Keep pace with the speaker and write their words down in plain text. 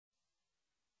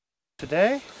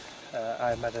Today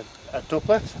I made a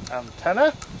doublet antenna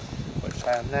which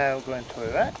I am now going to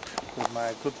erect with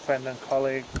my good friend and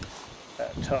colleague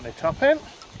Tony Toppin.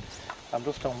 I'm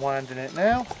just unwinding it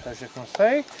now, as you can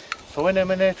see, so in a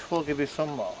minute we'll give you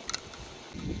some more.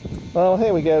 Well,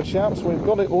 here we go, chaps. We've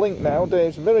got it linked now,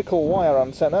 Dave's Miracle Wire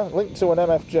antenna, linked to an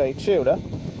MFJ tuner.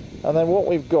 And then what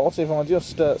we've got, if I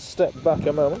just step back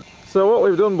a moment. So what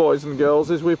we've done, boys and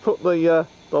girls, is we put the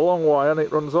long wire, and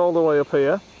it runs all the way up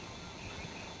here.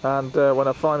 And when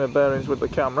I find my bearings with the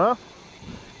camera,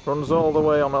 runs all the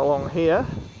way on along here,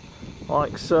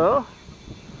 like so,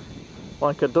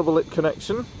 like a double-it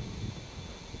connection.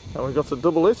 And we've got a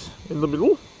double-it in the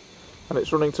middle, and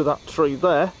it's running to that tree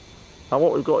there. And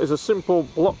what we've got is a simple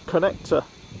block connector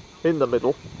in the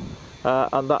middle,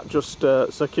 and that just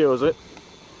secures it.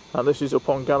 And this is up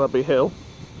on Garraby Hill,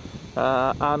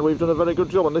 and we've done a very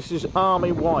good job. And this is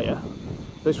army wire.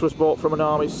 This was bought from an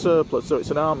army surplus, so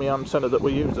it's an army antenna that we're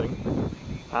using,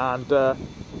 and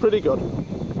pretty good,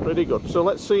 pretty good. So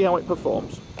let's see how it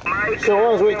performs.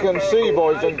 So as we can see,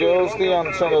 boys and girls, the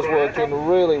antenna's working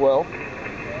really well,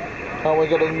 and we're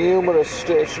getting numerous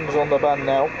stations on the band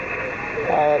now.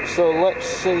 So let's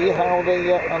see how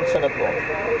the antenna performs.